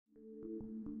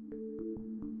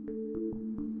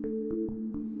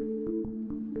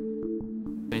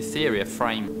theory, a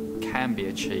frame can be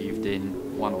achieved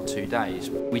in 1 or 2 days.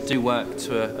 We do work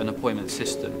to an appointment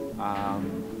system,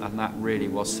 and that really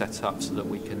was set up so that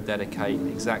we can dedicate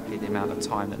exactly the amount of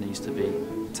time that needs to be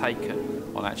taken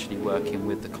on actually working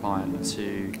with the client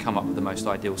to come up with the most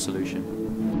ideal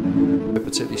solution. We're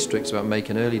particularly strict about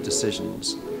making early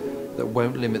decisions that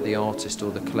won't limit the artist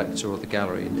or the collector or the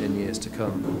gallery in years to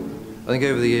come. I think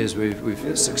over the years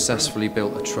we've successfully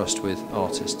built a trust with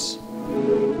artists.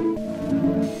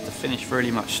 The finish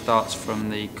really much starts from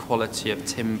the quality of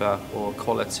timber or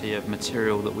quality of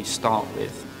material that we start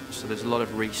with. So there's a lot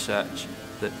of research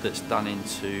that's done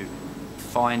into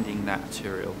finding that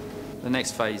material. The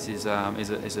next phase is a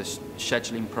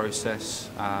scheduling process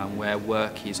where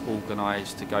work is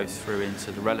organised to go through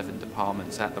into the relevant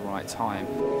departments at the right time.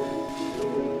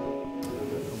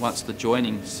 Once the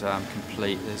joining's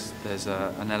complete, there's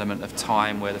an element of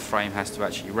time where the frame has to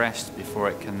actually rest before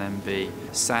it can then be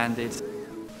sanded.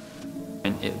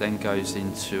 And it then goes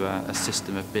into a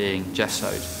system of being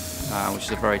gessoed, which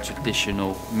is a very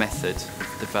traditional method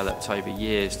developed over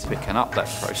years to pick up that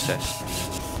process.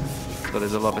 So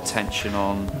there's a lot of attention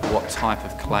on what type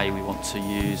of clay we want to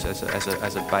use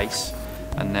as a base,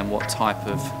 and then what type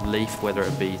of leaf, whether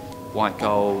it be white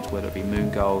gold, whether it be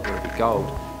moon gold, whether it be gold,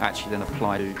 actually then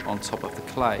apply on top of the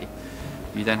clay.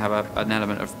 You then have an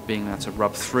element of being able to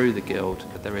rub through the gild,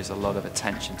 but there is a lot of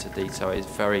attention to detail. It is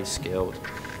very skilled,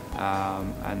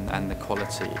 and the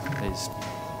quality is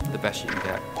the best you can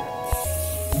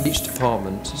get. Each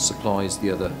department supplies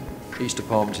the other. Each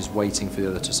department is waiting for the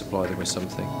other to supply them with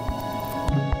something.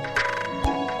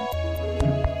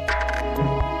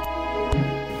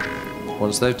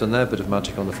 Once they've done their bit of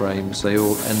magic on the frames, they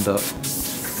all end up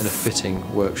in a fitting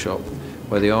workshop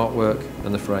where the artwork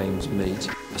and the frames meet.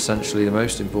 Essentially, the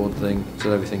most important thing is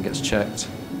that everything gets checked,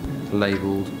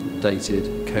 labelled,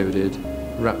 dated, coded,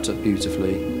 wrapped up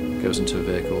beautifully, goes into a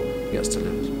vehicle, gets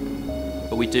delivered.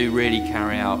 But we do really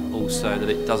carry out also that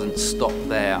it doesn't stop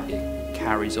there. It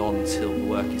carries on till the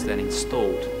work is then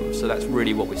installed. So that's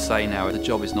really what we say now. The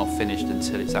job is not finished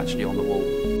until it's actually on the wall.